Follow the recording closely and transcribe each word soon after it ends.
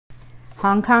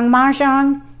Hong Kong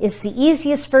Mahjong is the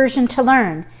easiest version to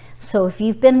learn. So if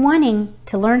you've been wanting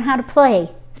to learn how to play,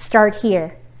 start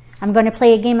here. I'm going to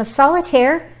play a game of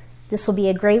solitaire. This will be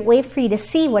a great way for you to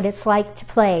see what it's like to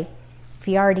play. If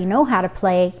you already know how to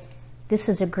play, this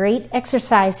is a great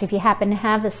exercise if you happen to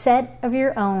have a set of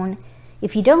your own.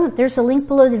 If you don't, there's a link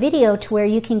below the video to where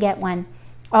you can get one.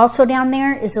 Also down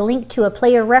there is a link to a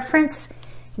player reference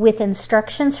with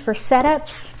instructions for setup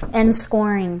and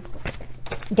scoring.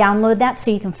 Download that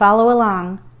so you can follow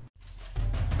along.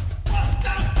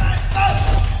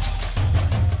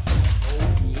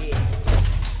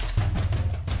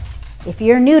 If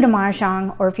you're new to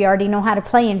Mahjong, or if you already know how to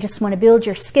play and just want to build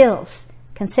your skills,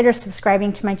 consider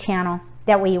subscribing to my channel.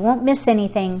 That way you won't miss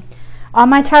anything. All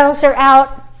my tiles are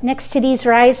out next to these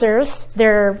risers.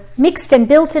 They're mixed and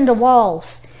built into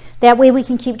walls. That way we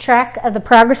can keep track of the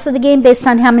progress of the game based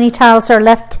on how many tiles are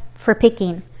left for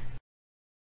picking.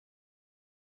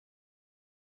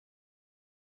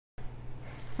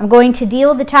 I'm going to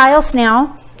deal the tiles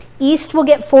now. East will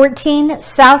get 14,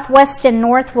 south, west, and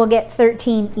north will get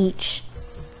 13 each.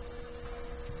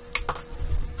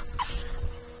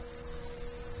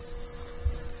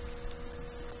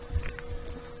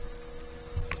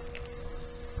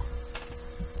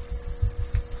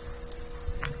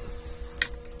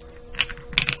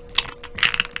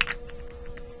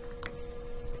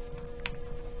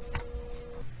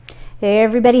 Okay,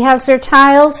 everybody has their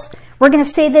tiles. We're going to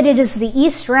say that it is the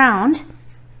east round.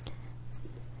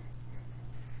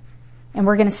 And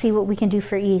we're going to see what we can do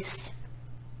for east.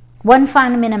 1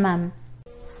 fawn minimum.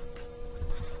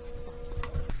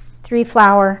 3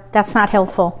 flower. That's not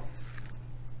helpful.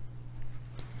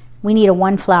 We need a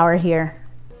 1 flower here.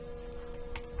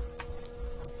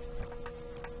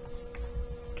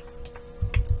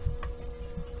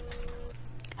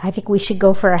 I think we should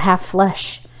go for a half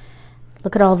flush.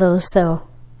 Look at all those though.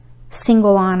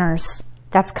 Single honors.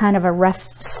 That's kind of a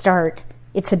rough start.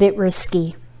 It's a bit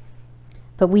risky.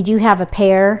 But we do have a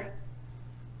pair.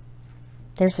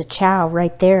 There's a chow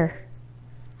right there.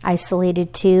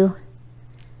 Isolated too.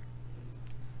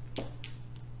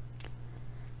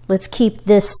 Let's keep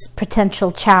this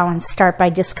potential chow and start by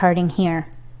discarding here.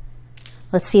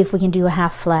 Let's see if we can do a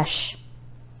half flush.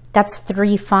 That's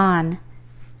 3 fawn.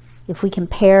 If we can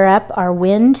pair up our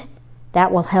wind,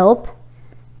 that will help.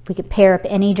 If we could pair up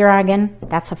any dragon,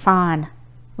 that's a fawn.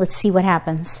 Let's see what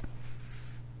happens.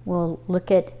 We'll look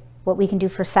at what we can do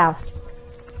for south.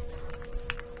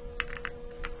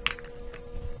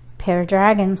 Pair of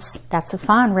dragons, that's a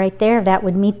fawn right there. That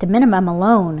would meet the minimum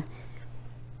alone.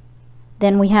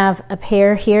 Then we have a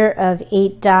pair here of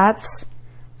 8 dots,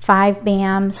 5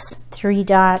 bams, 3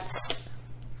 dots,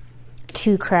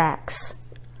 2 cracks.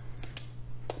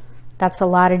 That's a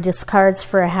lot of discards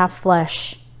for a half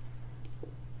flush.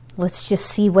 Let's just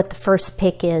see what the first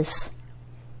pick is.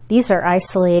 These are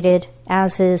isolated,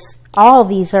 as is all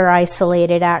these are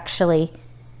isolated actually.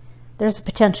 There's a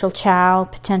potential chow,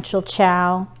 potential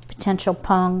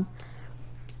pung.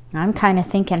 I'm kind of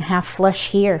thinking half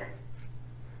flush here.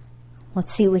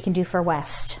 Let's see what we can do for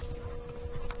west.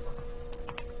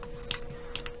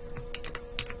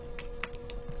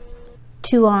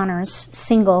 Two honors,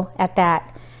 single at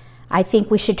that. I think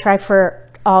we should try for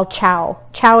all chow.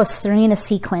 Chow is 3 in a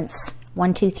sequence.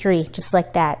 1, 2, 3, just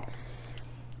like that.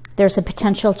 There's a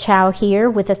potential chow here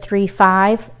with a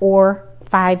 3-5 or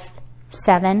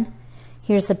 5-7.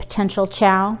 Here's a potential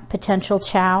chow,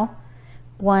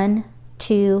 1,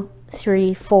 2,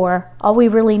 3, 4. All we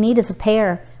really need is a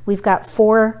pair. We've got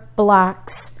 4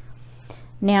 blocks.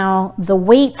 Now the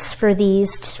weights for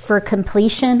these for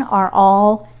completion are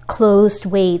all closed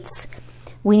weights.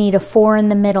 We need a 4 in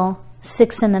the middle,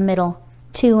 6 in the middle,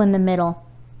 2 in the middle,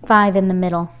 5 in the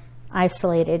middle,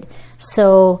 isolated.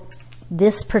 So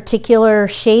this particular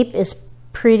shape is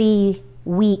pretty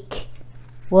weak.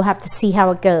 We'll have to see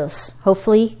how it goes.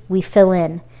 Hopefully we fill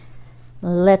in.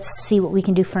 Let's see what we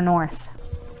can do for north.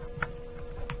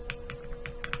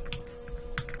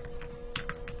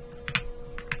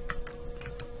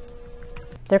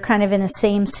 They're kind of in the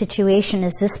same situation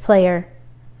as this player.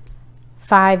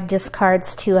 5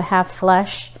 discards to a half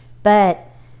flush, but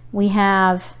we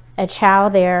have a chow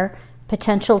there,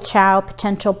 potential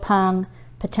pung,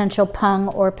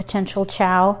 or potential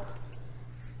chow.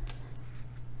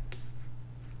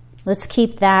 Let's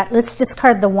keep that. Let's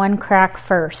discard the 1 crack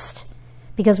first,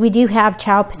 because we do have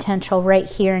chow potential right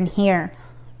here and here.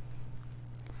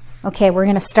 Okay, we're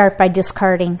going to start by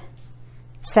discarding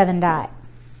 7 dot.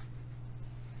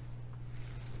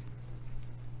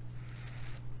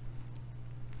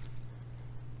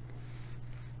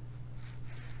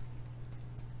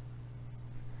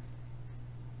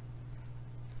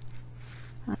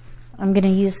 I'm going to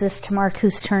use this to mark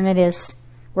whose turn it is.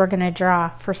 We're going to draw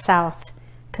for south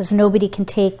because nobody can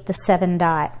take the 7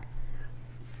 dot.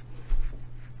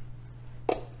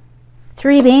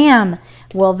 3 bam.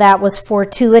 Well, that was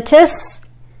fortuitous.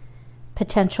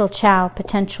 Potential chow,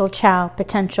 potential chow,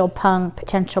 potential pung,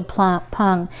 potential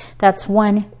pung. That's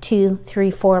 1, 2,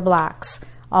 3, 4 blocks.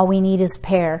 All we need is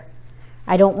pair.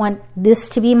 I don't want this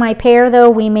to be my pair though.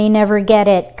 We may never get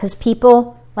it because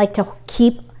people like to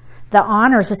keep the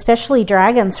honors, especially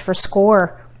dragons, for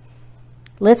score.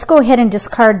 Let's go ahead and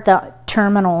discard the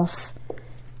terminals.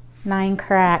 9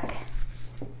 crack.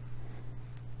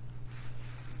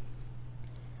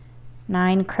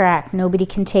 9 crack. Nobody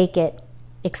can take it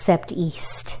except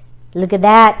east. Look at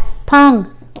that.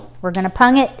 Pung. We're going to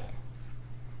pung it.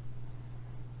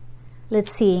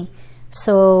 Let's see.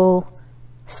 So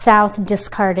south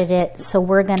discarded it. So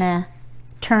we're going to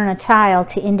turn a tile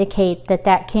to indicate that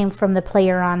that came from the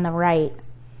player on the right.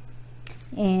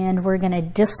 And we're going to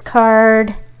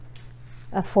discard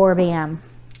a 4 bam.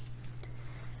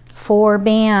 4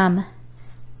 bam.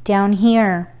 Down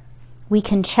here we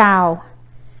can chow.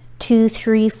 2,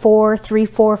 3, 4, 3,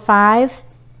 4, 5.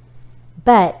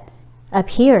 But up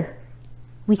here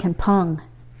we can pung.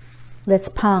 Let's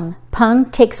pung.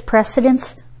 Pung takes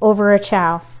precedence over a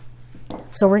chow.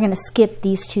 So we're going to skip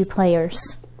these 2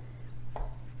 players.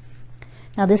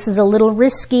 Now this is a little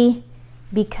risky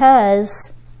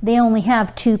because they only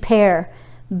have 2 pair,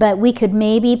 but we could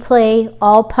maybe play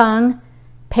all pung,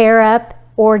 pair up,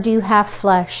 or do half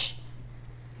flush.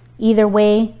 Either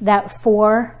way, that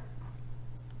 4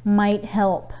 might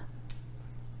help.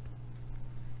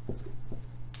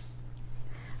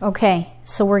 Okay,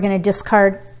 so we're going to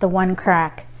discard the 1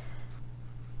 crack.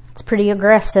 It's pretty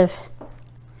aggressive.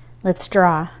 Let's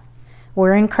draw.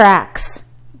 We're in cracks.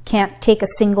 Can't take a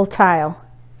single tile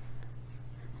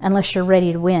unless you're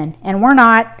ready to win. And we're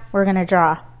not. We're going to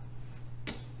draw.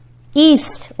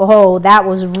 East. Oh, that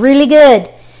was really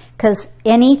good because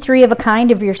any 3 of a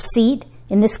kind of your seat,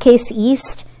 in this case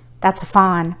east, that's a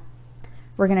fawn.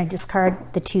 We're going to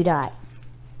discard the 2 dot.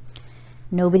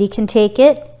 Nobody can take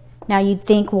it. Now you'd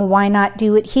think, well, why not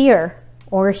do it here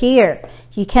or here?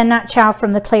 You cannot chow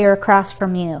from the player across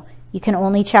from you. You can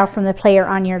only chow from the player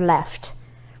on your left.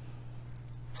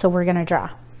 So we're going to draw.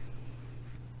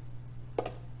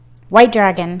 White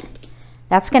dragon.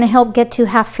 That's going to help get to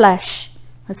half flush.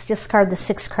 Let's discard the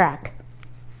 6 crack.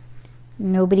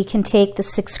 Nobody can take the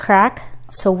 6 crack,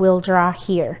 so we'll draw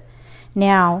here.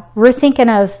 Now, we're thinking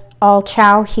of all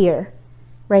chow here,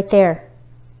 right there.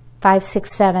 5,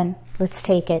 6, 7. Let's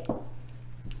take it.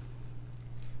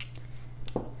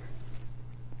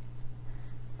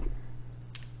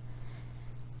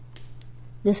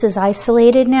 This is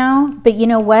isolated now, but you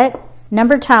know what?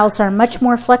 Number tiles are much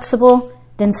more flexible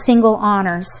than single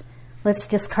honors. Let's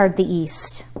discard the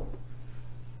east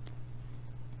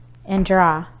and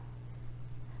draw.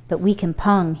 But we can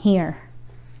pung here.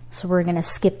 So we're going to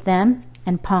skip them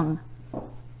and pung.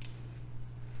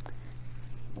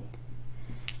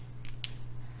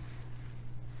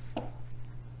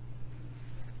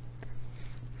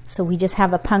 So we just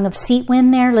have a pung of seat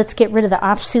win there. Let's get rid of the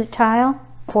offsuit tile.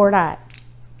 4 dot.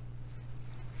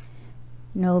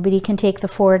 Nobody can take the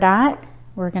 4 dot.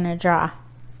 We're going to draw.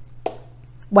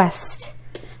 West.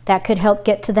 That could help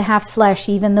get to the half flush.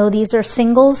 Even though these are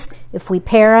singles, if we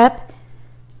pair up,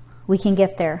 we can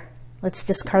get there. Let's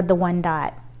discard the 1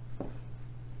 dot.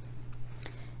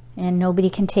 And nobody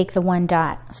can take the 1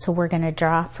 dot. So we're going to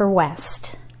draw for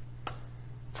west.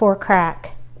 4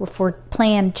 crack. If we're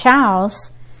playing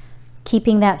chows,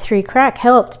 keeping that 3 crack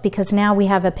helped because now we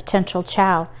have a potential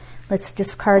chow. Let's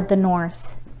discard the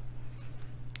north.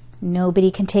 Nobody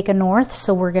can take a north,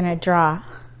 so we're going to draw.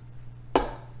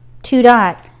 2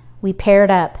 dot. We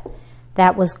paired up.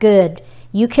 That was good.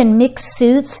 You can mix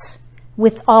suits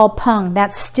with all pung.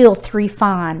 That's still 3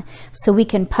 fawn. So we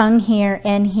can pung here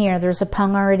and here. There's a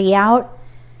pung already out.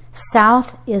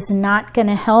 South is not going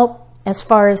to help as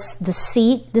far as the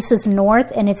seat. This is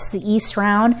north and it's the east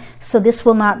round, so this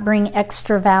will not bring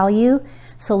extra value.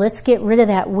 So let's get rid of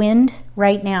that wind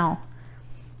right now.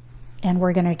 And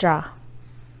we're going to draw.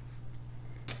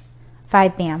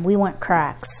 5 bam. We want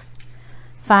cracks.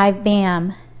 5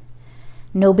 bam.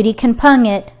 Nobody can pung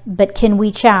it, but can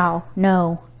we chow?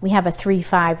 No. We have a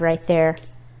 3-5 right there.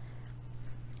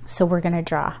 So we're going to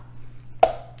draw.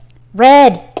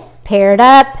 Red. Paired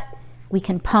up. We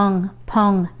can pung,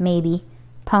 pung, maybe.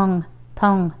 Pung,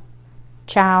 pung.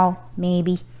 Chow,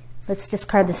 maybe. Let's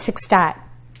discard the 6 dot.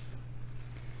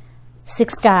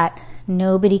 6 dot.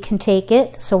 Nobody can take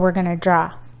it, so we're going to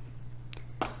draw.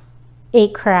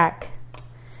 8 crack.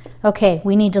 Okay,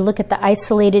 we need to look at the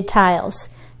isolated tiles.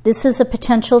 This is a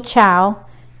potential chow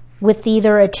with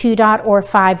either a 2 dot or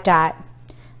 5 dot.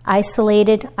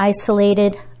 Isolated,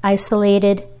 isolated,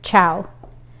 isolated, chow.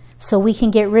 So we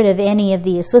can get rid of any of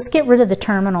these. Let's get rid of the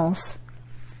terminals.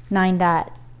 9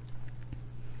 dot.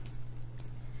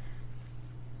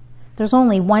 There's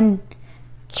only one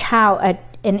chow,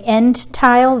 an end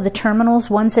tile, the terminals,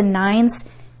 1s and 9s.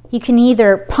 You can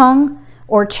either pung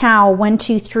or chow 1,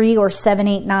 2, 3 or 7,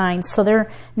 8, 9. So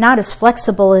they're not as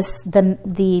flexible as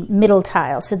the middle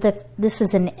tile. So this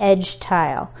is an edge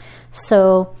tile.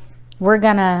 So we're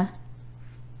gonna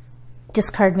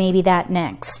discard maybe that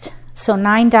next. So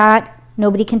 9 dot,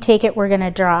 nobody can take it, we're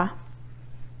gonna draw.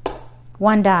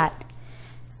 1 dot.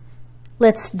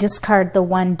 Let's discard the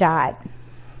 1 dot.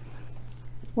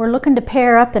 We're looking to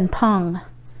pair up and pung.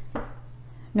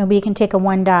 Nobody can take a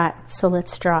 1 dot, so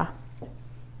let's draw.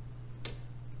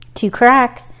 2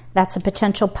 crack, that's a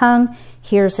potential pung.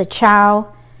 Here's a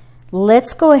chow.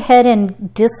 Let's go ahead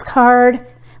and discard.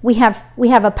 We have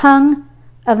a pung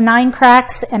of 9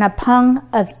 cracks and a pung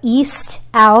of east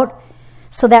out.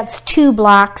 So that's 2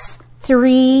 blocks.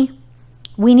 3,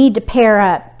 we need to pair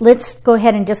up. Let's go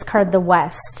ahead and discard the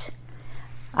west.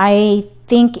 I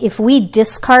think if we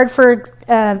discard,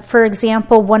 for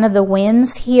example, one of the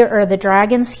winds here or the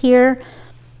dragons here,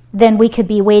 then we could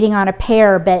be waiting on a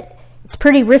pair, but it's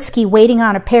pretty risky waiting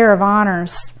on a pair of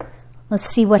honors. Let's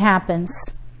see what happens.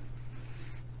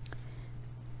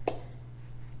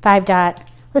 5 dot.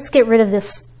 Let's get rid of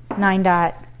this 9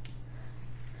 dot.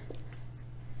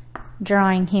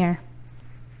 Drawing here.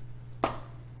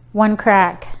 1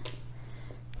 crack.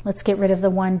 Let's get rid of the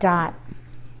 1 dot.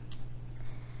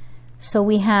 So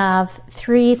we have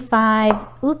 3, 5,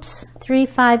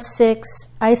 6,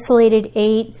 isolated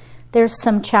 8. There's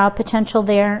some chow potential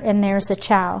there, and there's a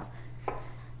chow.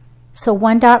 So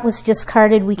 1 dot was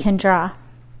discarded, we can draw.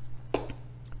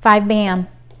 5 bam.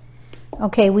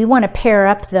 Okay, we want to pair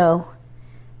up though.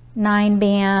 9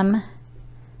 bam.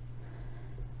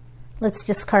 Let's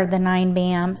discard the 9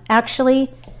 bam. Actually,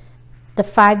 the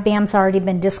 5 bam's already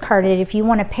been discarded. If you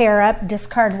want to pair up,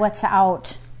 discard what's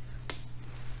out.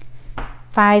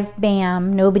 5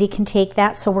 bam, nobody can take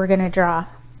that, so we're gonna draw.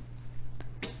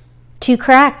 2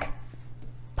 crack,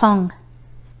 pung.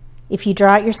 If you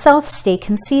draw it yourself, stay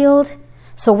concealed.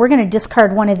 So we're gonna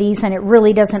discard one of these, and it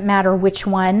really doesn't matter which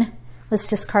one. Let's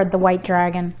discard the white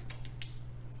dragon.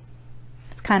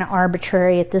 It's kind of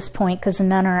arbitrary at this point because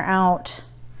none are out.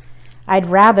 I'd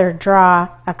rather draw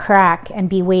a crack and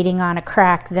be waiting on a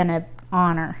crack than an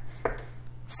honor.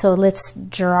 So let's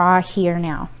draw here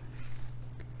now.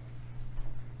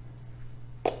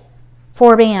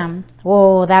 4 bam.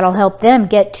 Whoa, that'll help them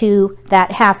get to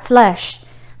that half flush.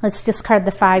 Let's discard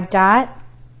the 5 dot.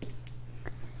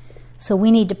 So we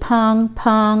need to pung,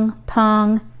 pung,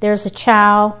 pung. There's a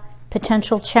chow,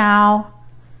 potential chow.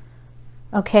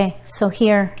 Okay, so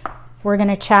here we're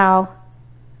gonna chow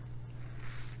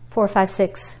 4, 5,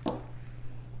 6.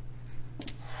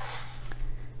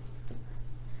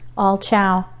 All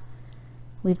chow.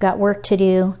 We've got work to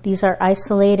do. These are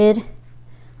isolated.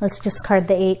 Let's discard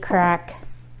the 8 crack.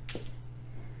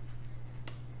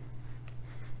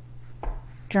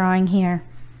 Drawing here.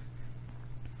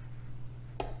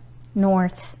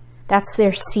 North. That's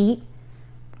their seat.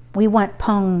 We want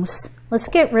pungs. Let's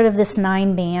get rid of this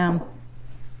 9 bam.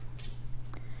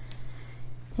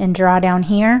 And draw down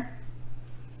here.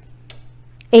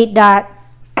 8 dot.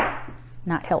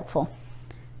 Not helpful.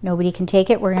 Nobody can take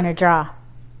it. We're going to draw.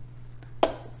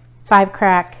 5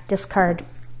 crack. Discard.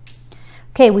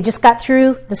 Okay, we just got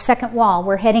through the second wall.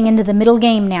 We're heading into the middle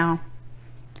game now.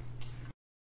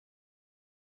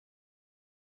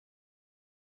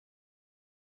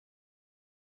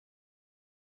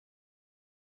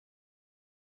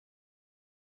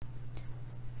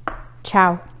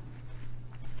 Chow.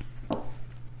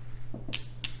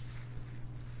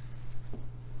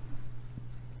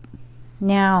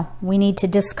 Now we need to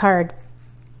discard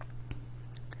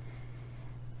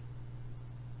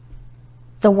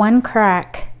the 1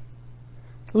 crack.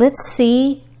 Let's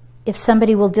see if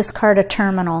somebody will discard a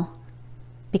terminal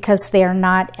because they are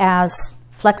not as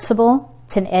flexible.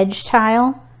 It's an edge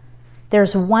tile.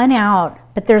 There's 1 out,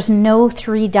 but there's no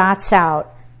 3 dots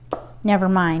out. Never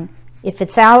mind. If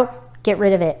it's out, get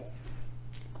rid of it.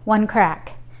 1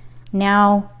 crack.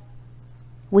 Now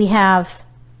we have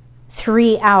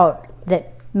 3 out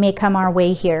that may come our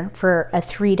way here for a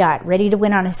 3 dot. Ready to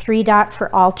win on a 3 dot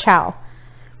for all chow.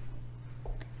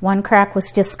 1 crack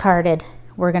was discarded.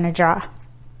 We're going to draw.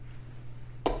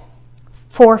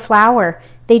 4 flower.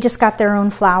 They just got their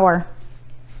own flower.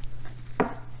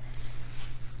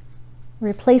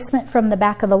 Replacement from the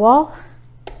back of the wall.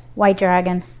 White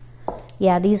dragon.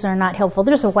 Yeah, these are not helpful.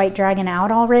 There's a white dragon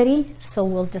out already, so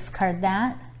we'll discard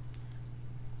that.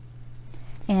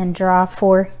 And draw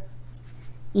for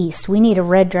east. We need a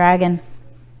red dragon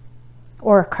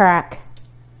or a crack.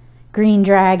 Green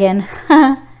dragon.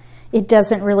 It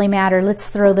doesn't really matter. Let's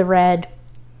throw the red.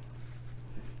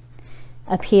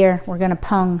 Up here, we're going to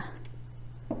pung.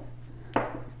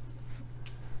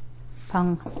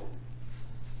 Pung.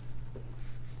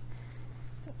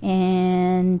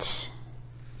 And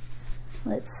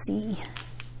let's see.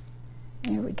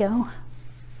 There we go.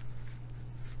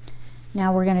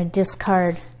 Now we're going to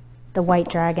discard the white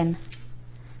dragon.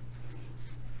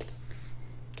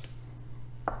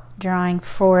 Drawing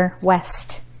for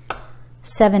west.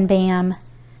 7 bam.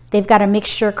 They've got a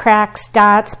mixture, cracks,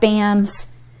 dots, bams.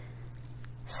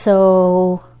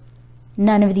 So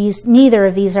none of these, neither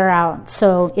of these are out.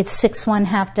 So it's 6 one,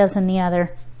 half dozen the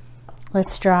other.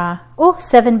 Let's draw. Oh,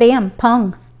 7 bam,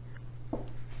 pung.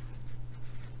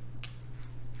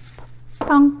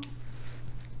 Pung.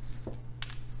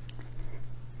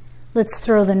 Let's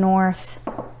throw the north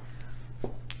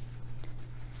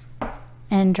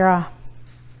and draw.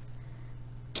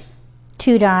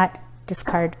 2 dot,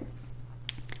 discard.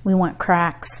 We want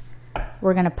cracks.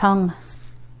 We're going to pung.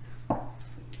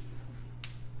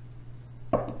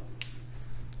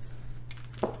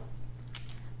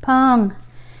 Pung.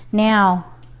 Now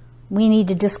we need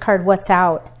to discard what's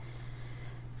out.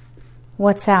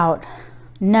 What's out?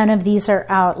 None of these are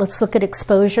out. Let's look at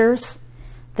exposures.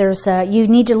 There's a, you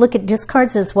need to look at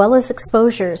discards as well as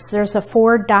exposures. There's a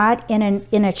 4 dot in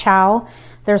a chow.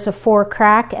 There's a 4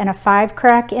 crack and a 5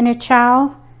 crack in a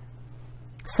chow.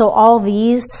 So all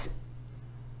these,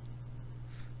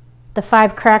 the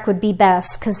 5 crack would be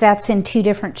best because that's in 2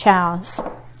 different chows.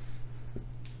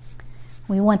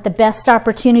 We want the best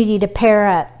opportunity to pair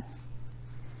up.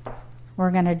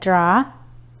 We're going to draw.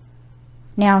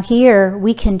 Now here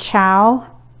we can chow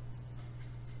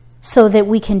so that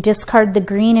we can discard the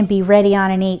green and be ready on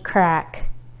an 8 crack.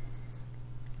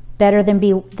 Better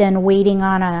than waiting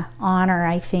on a honor,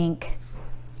 I think.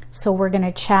 So we're going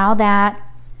to chow that,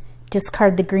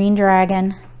 discard the green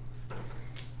dragon,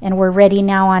 and we're ready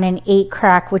now on an 8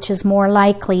 crack, which is more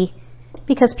likely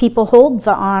because people hold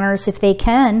the honors if they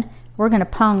can. We're going to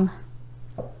pung.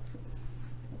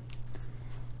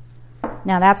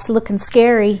 Now that's looking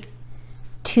scary.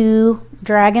 2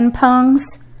 dragon pungs.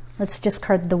 Let's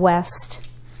discard the west.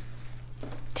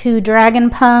 2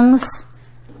 dragon pungs.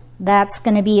 That's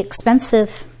going to be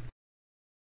expensive.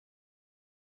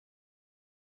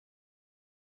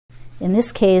 In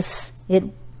this case, it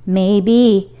may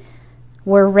be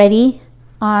we're ready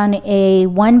on a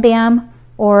 1 bam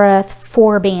or a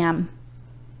 4 bam.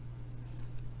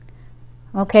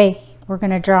 Okay, we're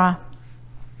going to draw.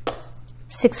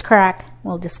 6 crack.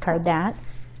 We'll discard that.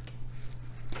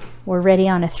 We're ready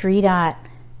on a 3 dot.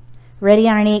 Ready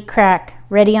on an 8 crack.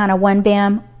 Ready on a 1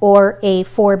 bam or a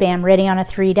 4 bam. Ready on a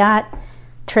 3 dot.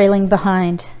 Trailing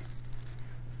behind.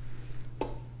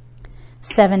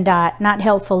 7 dot. Not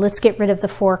helpful. Let's get rid of the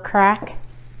 4 crack.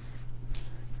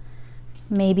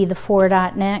 Maybe the 4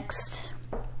 dot next.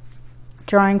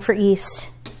 Drawing for east.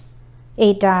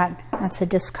 8 dot. That's a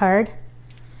discard.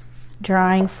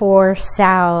 Drawing for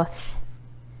south.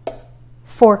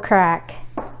 4 crack.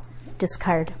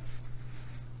 Discard.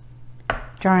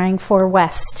 Drawing for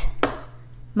west.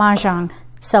 Mah Jongg.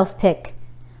 Self-pick.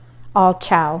 All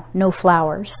chow. No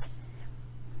flowers.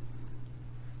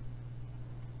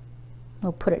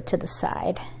 We'll put it to the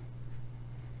side.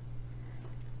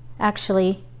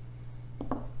 Actually,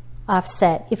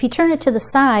 offset. If you turn it to the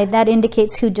side, that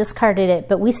indicates who discarded it,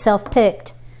 but we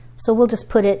self-picked. So we'll just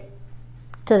put it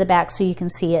to the back so you can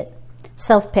see it.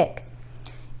 Self-pick.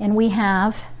 And we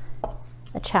have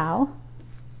a chow.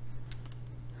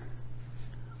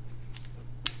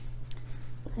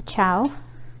 A chow.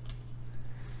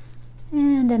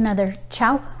 And another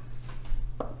chow.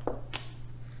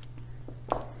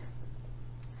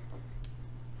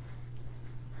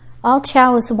 All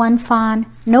chow is 1 fawn,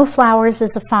 no flowers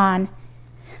is a fawn.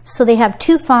 So they have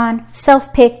 2 fawn,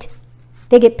 self-picked,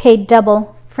 they get paid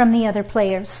double from the other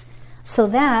players. So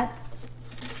that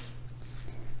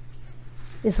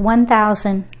is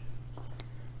 1,000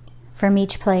 from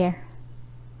each player.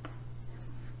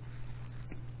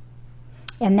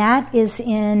 And that is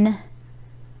in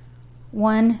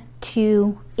 1,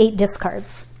 2, 8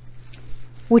 discards,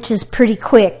 which is pretty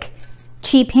quick.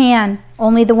 Cheap hand,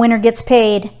 only the winner gets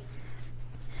paid.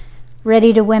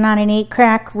 Ready to win on an 8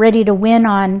 crack, ready to win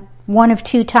on one of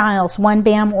 2 tiles, 1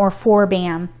 bam or 4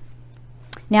 bam.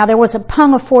 Now there was a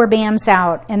pung of 4 bams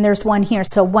out, and there's one here,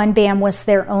 so 1 bam was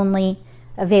their only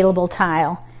available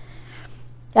tile.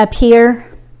 Up here,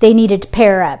 they needed to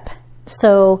pair up.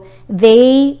 So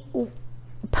they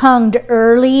punged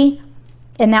early,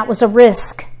 and that was a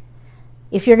risk.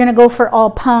 If you're going to go for all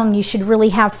pung, you should really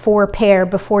have 4 pair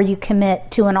before you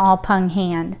commit to an all pung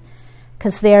hand,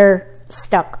 because they're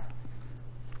stuck.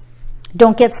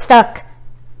 Don't get stuck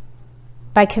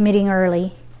by committing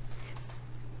early.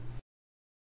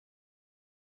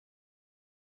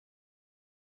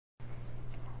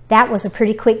 That was a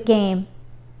pretty quick game.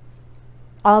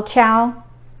 All chow,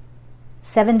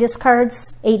 7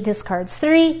 discards, 8 discards.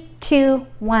 3, 2,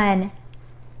 1.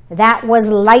 That was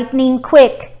lightning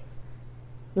quick.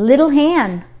 Little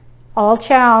hand, all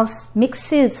chows, mixed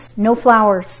suits, no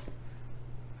flowers.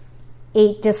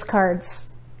 8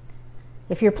 discards.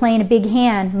 If you're playing a big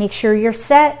hand, make sure you're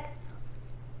set.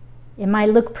 It might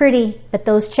look pretty, but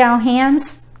those chow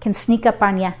hands can sneak up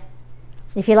on you.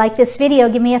 If you like this video,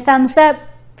 give me a thumbs up.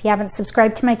 If you haven't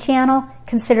subscribed to my channel,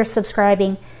 consider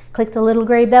subscribing. Click the little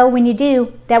gray bell when you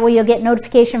do. That way you'll get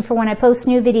notification for when I post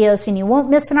new videos, and you won't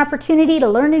miss an opportunity to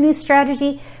learn a new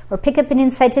strategy or pick up an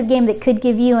insight to the game that could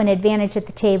give you an advantage at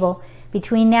the table.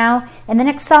 Between now and the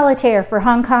next Solitaire for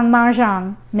Hong Kong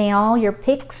Mahjong, may all your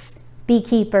picks be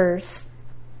keepers.